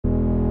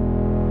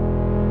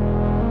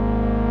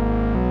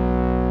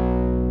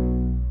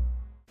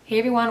Hey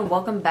everyone,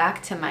 welcome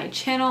back to my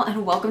channel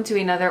and welcome to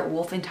another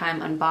Wolf and Thyme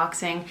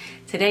unboxing.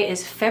 Today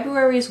is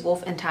February's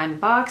Wolf and Thyme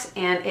box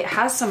and it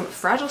has some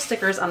fragile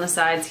stickers on the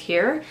sides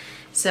here.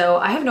 So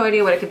I have no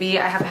idea what it could be.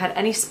 I haven't had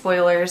any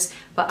spoilers,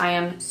 but I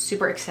am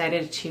super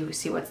excited to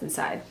see what's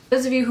inside.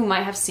 Those of you who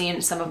might have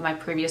seen some of my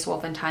previous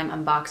Wolf and Thyme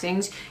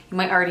unboxings, you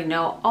might already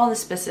know all the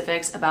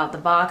specifics about the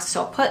box.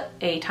 So I'll put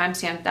a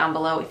timestamp down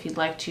below if you'd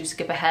like to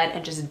skip ahead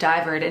and just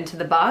dive right into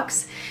the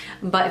box.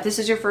 But if this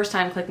is your first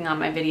time clicking on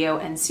my video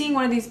and seeing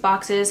one of these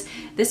boxes,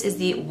 this is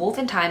the Wolf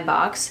and Thyme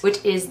box,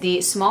 which is the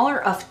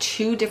smaller of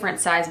two different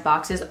size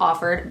boxes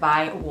offered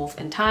by Wolf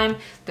and Thyme.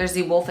 There's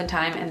the Wolf and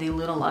Thyme and the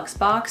Luna Luxe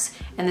box,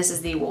 and this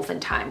is the Wolf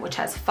and Thyme, which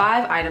has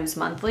 5 items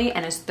monthly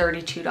and is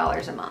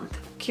 $32 a month.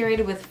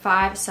 Curated with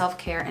 5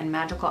 self-care and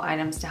magical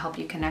items to help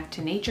you connect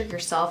to nature,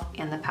 yourself,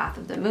 and the path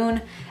of the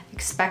moon.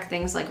 Expect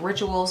things like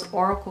rituals,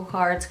 oracle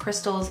cards,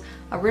 crystals,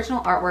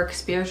 original artwork,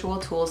 spiritual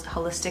tools,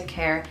 holistic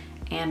care,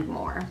 and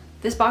more.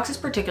 This box is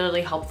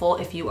particularly helpful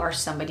if you are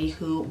somebody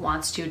who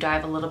wants to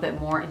dive a little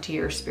bit more into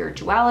your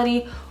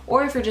spirituality,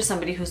 or if you're just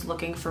somebody who's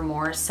looking for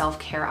more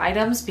self-care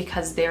items,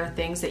 because they're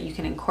things that you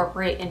can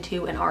incorporate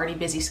into an already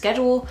busy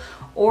schedule,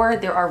 or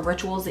there are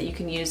rituals that you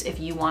can use if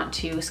you want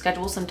to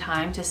schedule some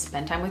time to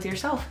spend time with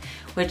yourself,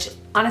 which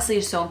honestly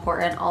is so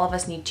important. All of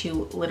us need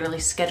to literally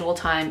schedule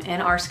time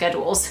in our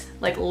schedules,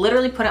 like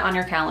literally put it on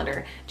your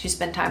calendar to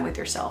spend time with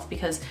yourself,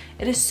 because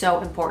it is so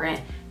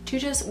important to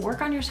just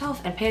work on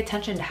yourself and pay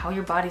attention to how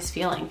your body's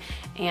feeling.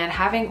 And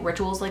having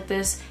rituals like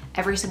this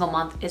every single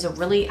month is a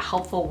really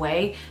helpful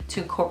way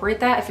to incorporate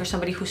that if you're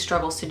somebody who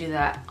struggles to do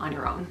that on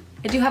your own.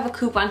 I do have a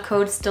coupon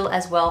code still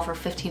as well for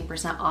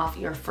 15% off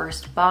your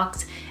first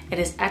box. It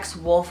is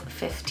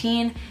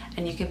XWolf15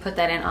 and you can put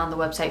that in on the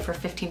website for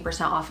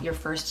 15% off your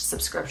first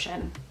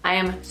subscription. I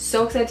am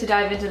so excited to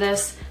dive into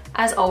this.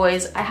 As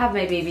always, I have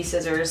my baby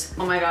scissors.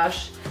 Oh my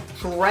gosh.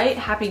 Bright,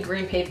 happy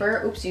green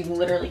paper. Oops, you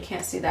literally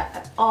can't see that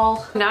at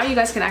all. Now you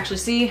guys can actually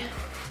see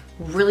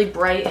really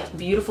bright,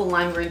 beautiful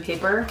lime green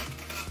paper.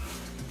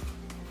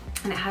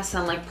 And it has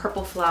some like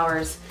purple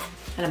flowers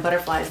and a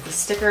butterfly as the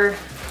sticker.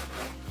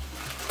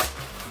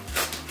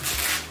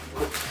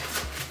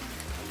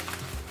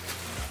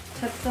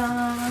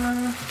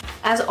 Ta-da!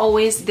 As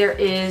always, there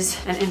is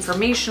an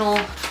informational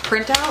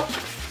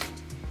printout.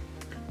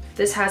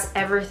 This has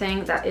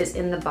everything that is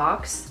in the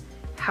box,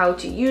 how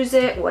to use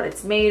it, what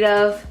it's made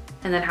of,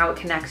 and then how it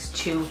connects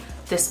to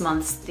this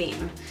month's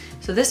theme.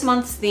 So this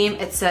month's theme,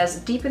 it says,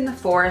 deep in the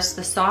forest,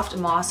 the soft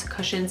moss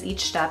cushions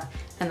each step,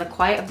 and the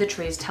quiet of the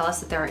trees tell us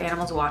that there are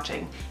animals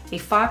watching. A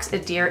fox, a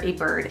deer, a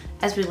bird.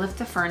 As we lift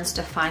the ferns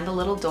to find the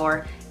little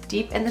door,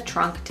 deep in the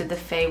trunk to the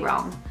fey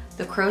realm.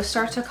 The crows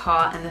start to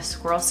caw and the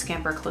squirrels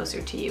scamper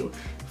closer to you,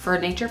 for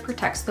nature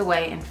protects the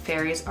way and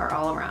fairies are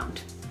all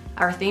around.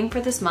 Our theme for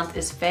this month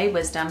is Fey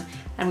Wisdom,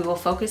 and we will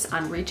focus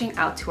on reaching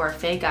out to our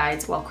Fey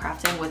guides while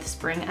crafting with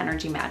spring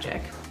energy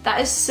magic.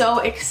 That is so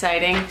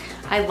exciting.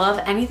 I love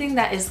anything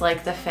that is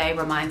like the Fey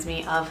reminds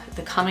me of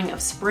the coming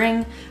of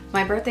spring.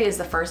 My birthday is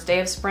the first day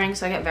of spring,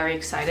 so I get very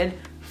excited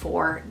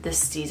for this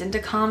season to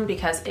come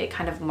because it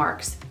kind of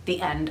marks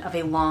the end of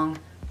a long,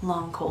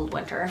 long cold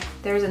winter.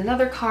 There's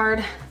another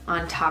card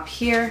on top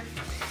here.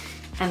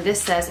 And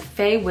this says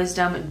Fey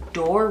Wisdom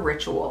Door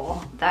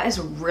Ritual. That is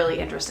really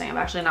interesting. I've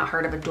actually not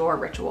heard of a door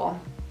ritual.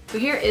 So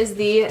here is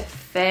the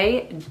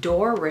Fey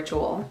Door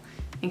Ritual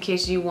in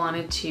case you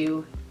wanted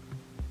to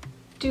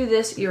do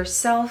this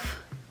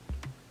yourself.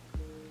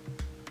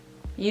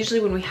 Usually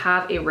when we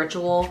have a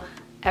ritual,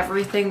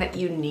 everything that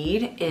you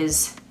need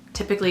is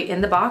typically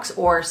in the box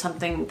or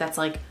something that's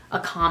like a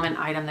common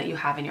item that you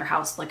have in your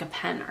house, like a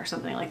pen or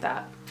something like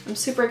that. I'm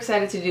super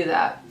excited to do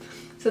that.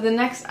 So the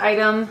next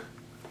item,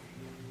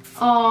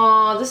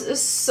 oh, this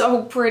is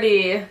so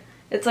pretty.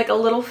 It's like a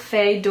little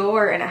Fey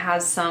door and it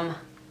has some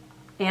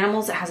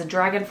animals. It has a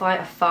dragonfly,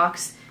 a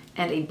fox,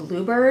 and a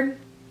bluebird.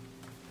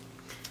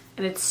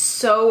 And it's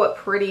so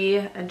pretty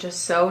and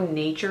just so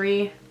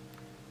naturey.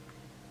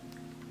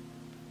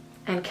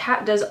 And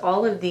Kat does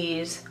all of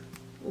these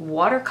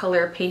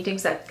watercolor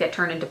paintings that get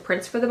turned into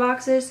prints for the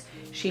boxes.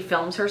 She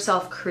films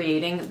herself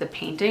creating the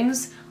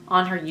paintings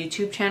on her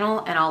YouTube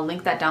channel, and I'll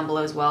link that down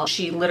below as well.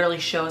 She literally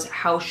shows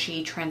how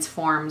she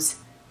transforms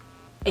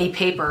a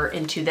paper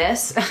into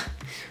this,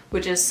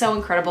 which is so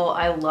incredible.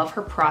 I love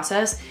her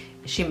process.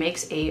 She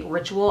makes a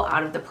ritual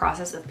out of the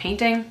process of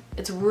painting.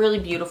 It's really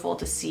beautiful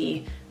to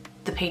see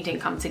the painting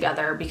come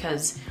together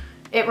because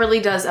it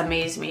really does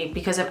amaze me,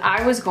 because if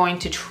I was going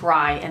to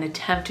try and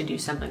attempt to do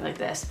something like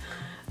this,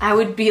 I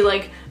would be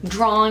like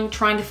drawing,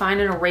 trying to find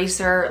an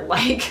eraser,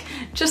 like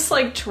just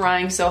like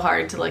trying so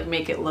hard to like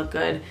make it look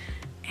good.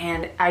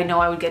 And I know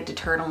I would get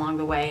deterred along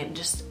the way, and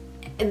just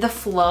the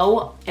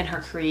flow in her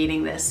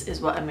creating this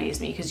is what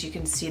amazed me, because you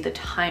can see the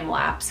time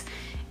lapse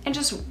and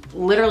just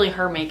literally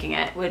her making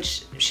it,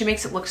 which she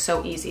makes it look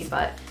so easy,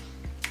 but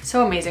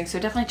so amazing. So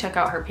definitely check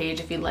out her page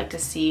if you'd like to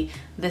see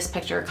this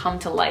picture come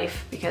to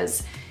life,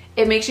 because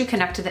it makes you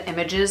connect to the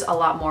images a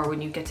lot more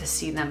when you get to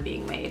see them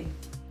being made.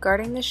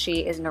 Guarding the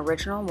Sheet is an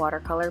original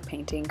watercolor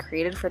painting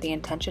created for the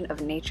intention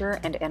of nature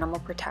and animal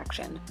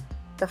protection.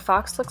 The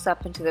fox looks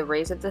up into the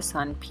rays of the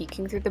sun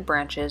peeking through the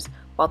branches,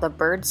 while the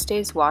bird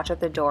stays watch at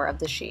the door of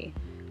the she.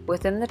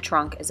 Within the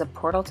trunk is a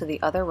portal to the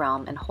other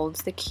realm and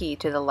holds the key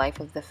to the life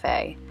of the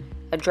fae.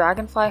 A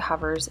dragonfly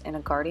hovers in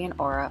a guardian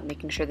aura,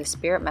 making sure the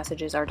spirit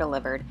messages are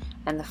delivered,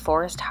 and the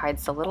forest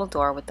hides the little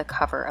door with the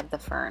cover of the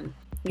fern.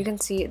 You can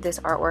see this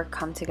artwork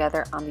come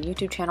together on the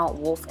YouTube channel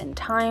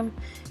wolfandthyme,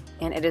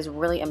 and it is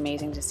really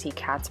amazing to see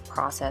Kat's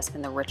process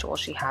and the ritual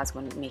she has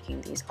when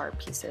making these art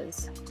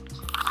pieces.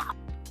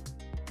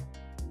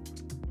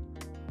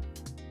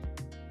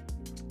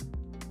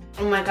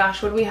 Oh my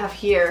gosh, what do we have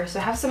here? So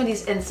I have some of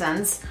these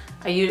incense.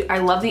 I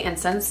love the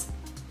incense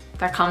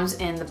that comes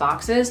in the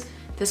boxes.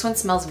 This one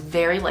smells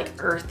very like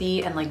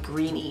earthy and like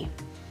greeny.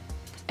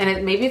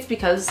 And maybe it's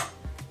because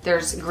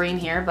there's green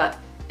here, but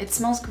it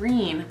smells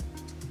green.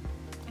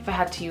 If I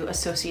had to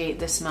associate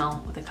this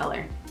smell with a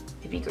color,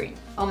 it'd be green.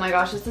 Oh my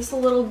gosh, is this a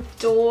little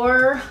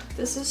door?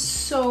 This is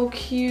so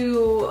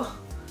cute.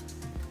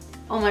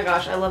 Oh my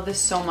gosh, I love this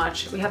so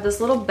much. We have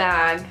this little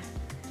bag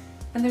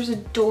and there's a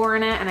door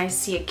in it, and I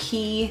see a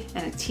key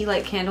and a tea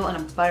light candle and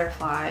a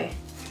butterfly.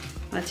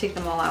 I'm gonna take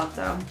them all out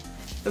though.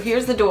 So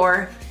here's the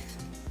door.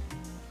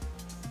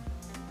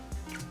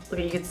 Look,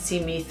 you can see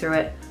me through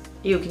it.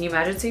 Ew, can you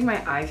imagine seeing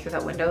my eye through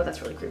that window?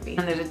 That's really creepy.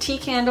 And there's a tea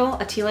candle,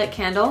 a tea light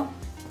candle.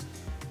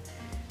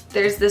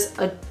 There's this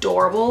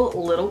adorable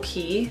little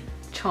key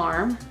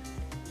charm,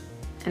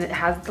 and it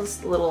has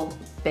this little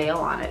veil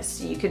on it.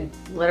 So you could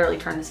literally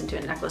turn this into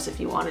a necklace if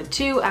you wanted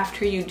to.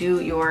 After you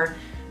do your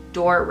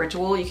door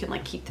ritual, you can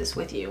like keep this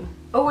with you.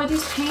 Oh, are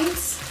these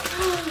paints?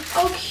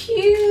 Oh,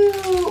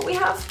 cute. We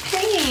have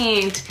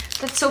paint.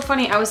 That's so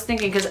funny. I was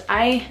thinking, because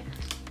I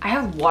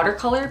have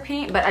watercolor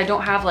paint, but I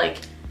don't have like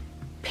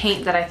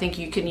paint that I think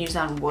you can use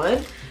on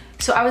wood.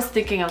 So I was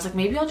thinking, I was like,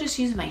 maybe I'll just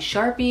use my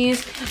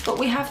Sharpies, but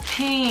we have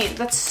paint.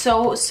 That's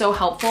so, so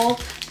helpful.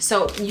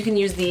 So you can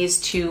use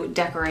these to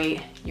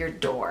decorate your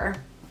door.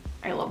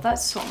 I love that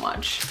so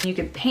much. You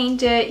can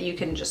paint it, you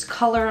can just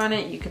color on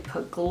it, you can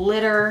put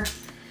glitter.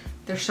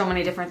 There's so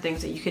many different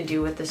things that you can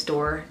do with this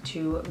door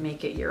to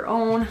make it your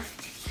own,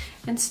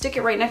 and stick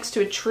it right next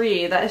to a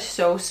tree. That is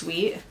so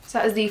sweet. So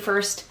that is the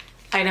first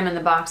item in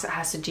the box that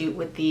has to do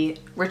with the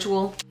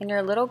ritual. And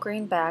your little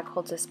green bag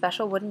holds a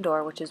special wooden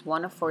door, which is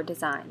one of 4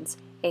 designs: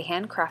 a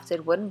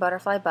handcrafted wooden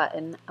butterfly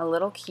button, a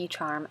little key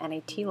charm, and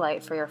a tea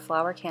light for your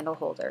flower candle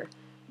holder.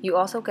 You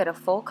also get a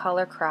full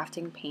color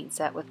crafting paint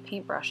set with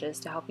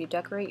paintbrushes to help you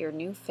decorate your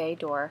new fae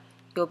door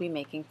you'll be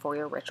making for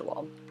your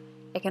ritual.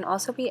 It can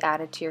also be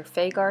added to your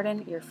fae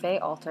garden, your fae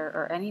altar,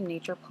 or any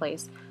nature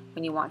place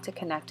when you want to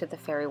connect to the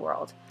fairy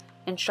world.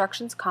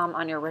 Instructions come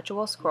on your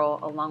ritual scroll,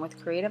 along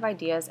with creative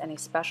ideas and a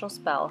special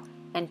spell,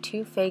 and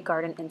 2 fae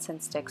garden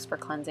incense sticks for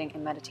cleansing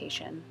and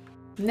meditation.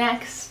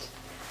 Next,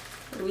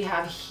 what do we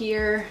have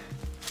here?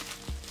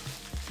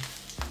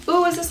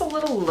 Ooh, is this a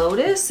little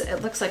lotus?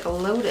 It looks like a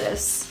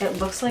lotus. It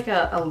looks like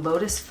a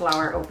lotus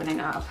flower opening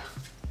up.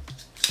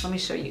 Let me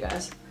show you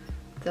guys.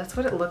 That's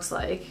what it looks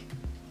like.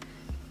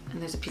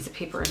 And there's a piece of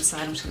paper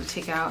inside I'm just gonna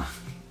take out.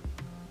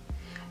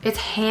 It's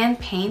hand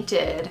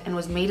painted and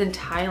was made in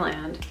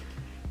Thailand.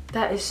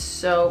 That is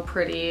so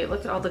pretty.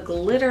 Look at all the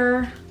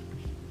glitter.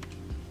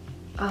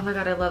 Oh my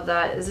God, I love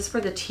that. Is this for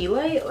the tea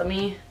light? Let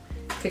me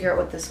figure out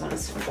what this one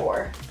is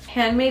for.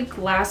 Handmade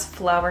glass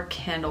flower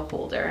candle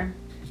holder.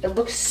 It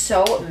looks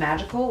so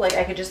magical. Like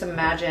I could just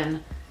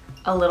imagine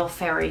a little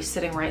fairy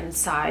sitting right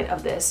inside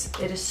of this.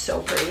 It is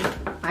so pretty.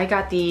 I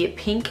got the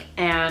pink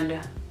and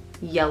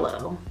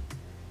yellow,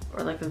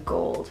 or like a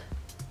gold,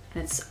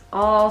 and it's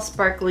all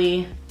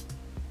sparkly.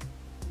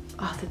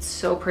 Oh, that's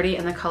so pretty,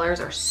 and the colors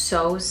are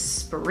so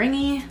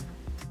springy.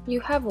 You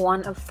have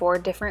one of 4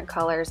 different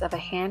colors of a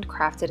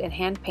handcrafted and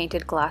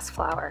hand-painted glass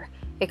flower.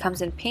 It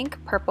comes in pink,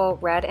 purple,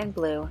 red, and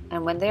blue,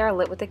 and when they are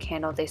lit with a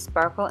candle, they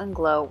sparkle and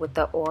glow with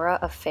the aura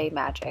of fae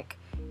magic.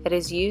 It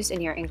is used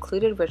in your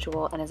included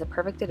ritual and is a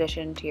perfect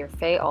addition to your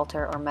fae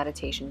altar or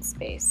meditation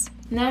space.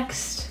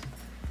 Next.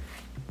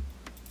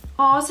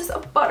 Oh, is this a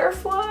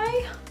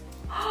butterfly?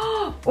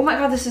 Oh my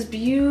God, this is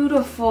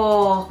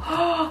beautiful.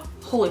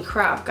 Holy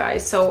crap,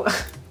 guys. So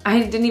I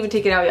didn't even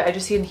take it out yet. I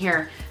just see it in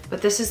here.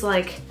 But this is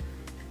like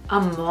a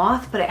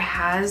moth, but it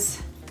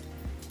has,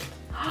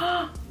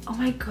 oh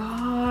my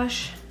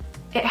gosh.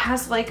 It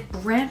has like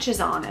branches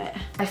on it.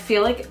 I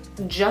feel like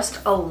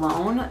just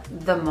alone,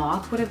 the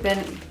moth would have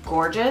been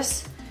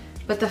gorgeous.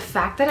 But the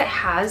fact that it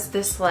has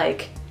this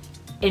like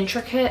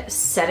intricate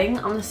setting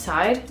on the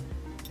side,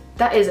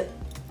 that is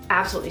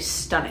absolutely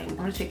stunning. I'm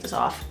gonna take this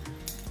off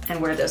and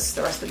wear this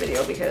the rest of the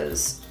video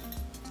because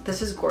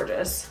this is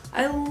gorgeous.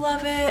 I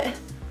love it.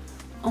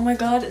 Oh my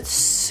God, it's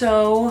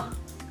so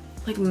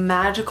like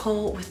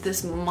magical with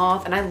this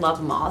moth, and I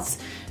love moths.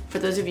 For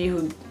those of you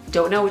who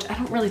don't know, which I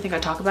don't really think I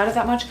talk about it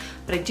that much,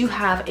 but I do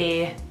have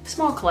a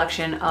small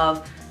collection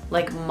of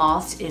like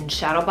moths in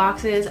shadow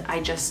boxes.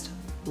 I just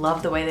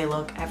love the way they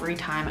look. Every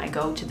time I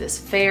go to this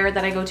fair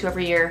that I go to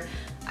every year,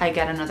 I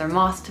get another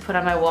moth to put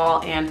on my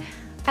wall, and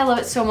I love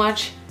it so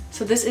much.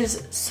 So this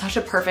is such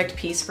a perfect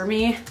piece for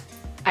me.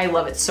 I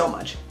love it so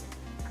much.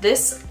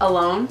 This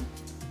alone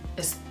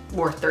is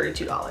worth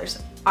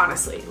 $32,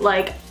 honestly.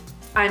 Like,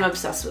 I'm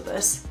obsessed with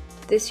this.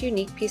 This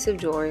unique piece of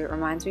jewelry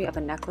reminds me of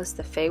a necklace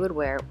the Fae would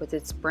wear, with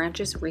its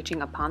branches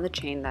reaching upon the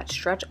chain that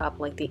stretch up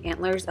like the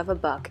antlers of a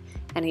buck,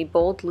 and a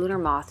bold lunar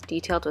moth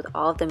detailed with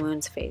all of the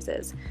moon's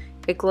phases.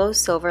 It glows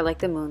silver like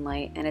the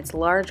moonlight, and its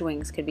large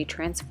wings could be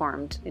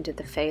transformed into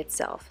the Fae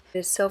itself. It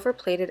is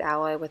silver-plated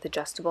alloy with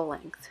adjustable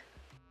length.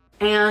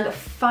 And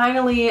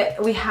finally,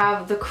 we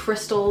have the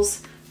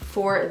crystals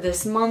for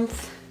this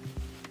month.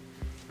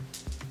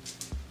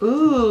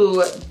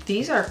 Ooh,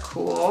 these are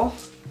cool.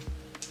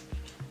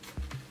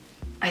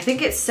 I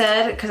think it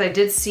said, because I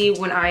did see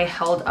when I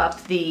held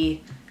up the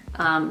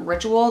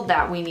ritual,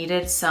 that we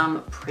needed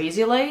some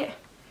prasiolite.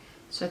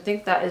 So I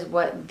think that is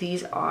what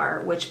these are,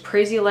 which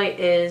prasiolite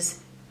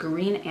is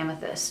green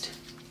amethyst.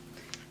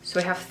 So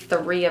I have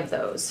 3 of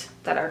those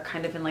that are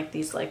kind of in like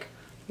these like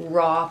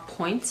raw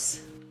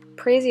points.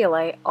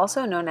 Prasiolite,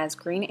 also known as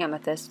green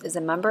amethyst, is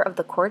a member of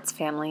the quartz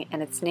family,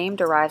 and its name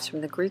derives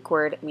from the Greek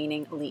word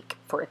meaning leek,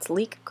 for its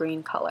leek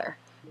green color.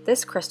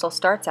 This crystal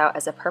starts out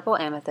as a purple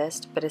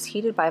amethyst, but is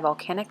heated by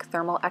volcanic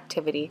thermal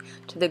activity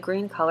to the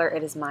green color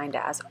it is mined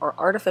as, or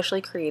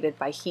artificially created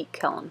by heat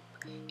kiln.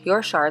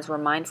 Your shards were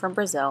mined from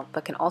Brazil,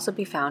 but can also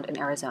be found in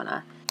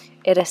Arizona.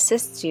 It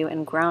assists you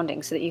in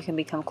grounding so that you can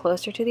become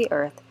closer to the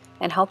earth,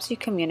 and helps you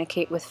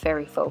communicate with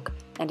fairy folk,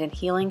 and in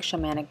healing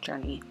shamanic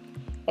journey.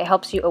 It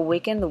helps you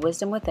awaken the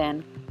wisdom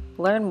within,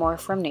 learn more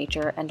from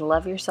nature, and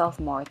love yourself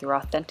more through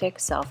authentic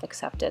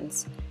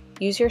self-acceptance.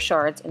 Use your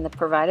shards in the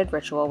provided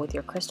ritual with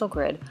your crystal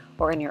grid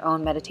or in your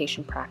own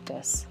meditation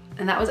practice.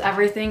 And that was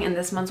everything in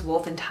this month's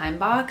Wolf and Thyme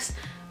box.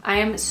 I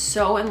am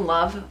so in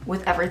love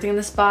with everything in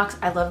this box.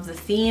 I love the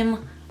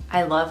theme.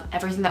 I love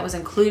everything that was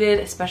included,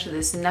 especially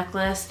this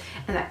necklace,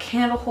 and that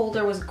candle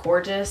holder was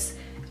gorgeous.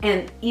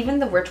 And even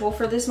the ritual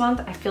for this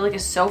month, I feel like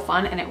is so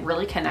fun, and it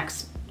really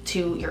connects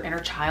to your inner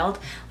child.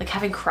 Like,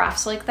 having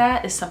crafts like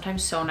that is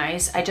sometimes so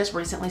nice. I just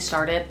recently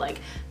started like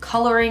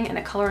coloring in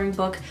a coloring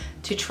book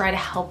to try to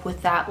help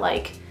with that,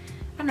 like,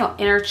 I don't know,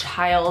 inner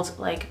child,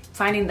 like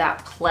finding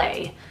that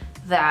play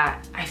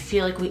that I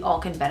feel like we all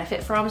can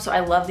benefit from. So I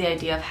love the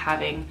idea of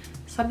having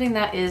something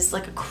that is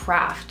like a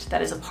craft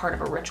that is a part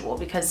of a ritual,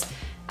 because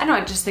I don't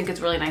know, I just think it's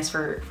really nice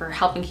for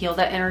helping heal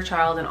that inner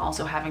child, and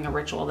also having a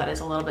ritual that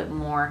is a little bit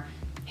more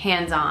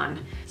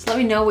hands-on. So let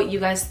me know what you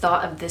guys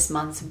thought of this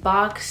month's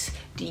box.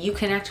 Do you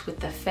connect with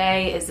the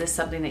Fae? Is this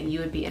something that you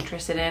would be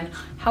interested in?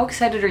 How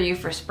excited are you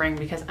for spring?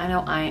 Because I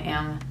know I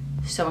am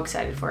so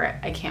excited for it.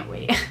 I can't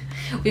wait.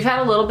 We've had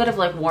a little bit of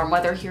like warm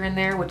weather here and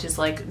there, which is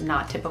like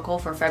not typical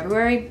for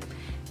February,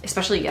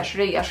 especially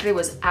yesterday. Yesterday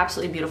was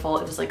absolutely beautiful.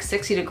 It was like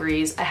 60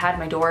 degrees. I had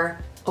my door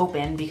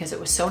open because it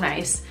was so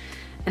nice.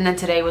 And then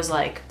today was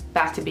like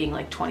back to being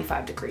like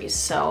 25 degrees.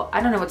 So I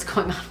don't know what's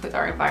going on with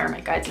our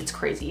environment, guys. It's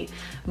crazy.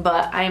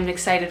 But I am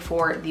excited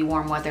for the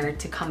warm weather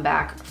to come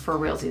back for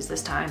realsies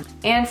this time,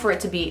 and for it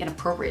to be an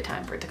appropriate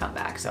time for it to come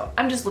back. So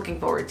I'm just looking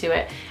forward to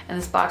it. And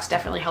this box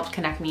definitely helped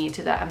connect me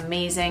to that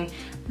amazing,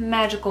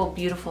 magical,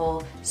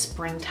 beautiful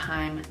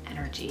springtime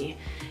energy.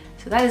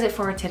 So that is it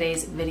for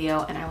today's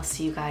video, and I will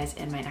see you guys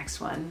in my next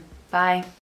one. Bye.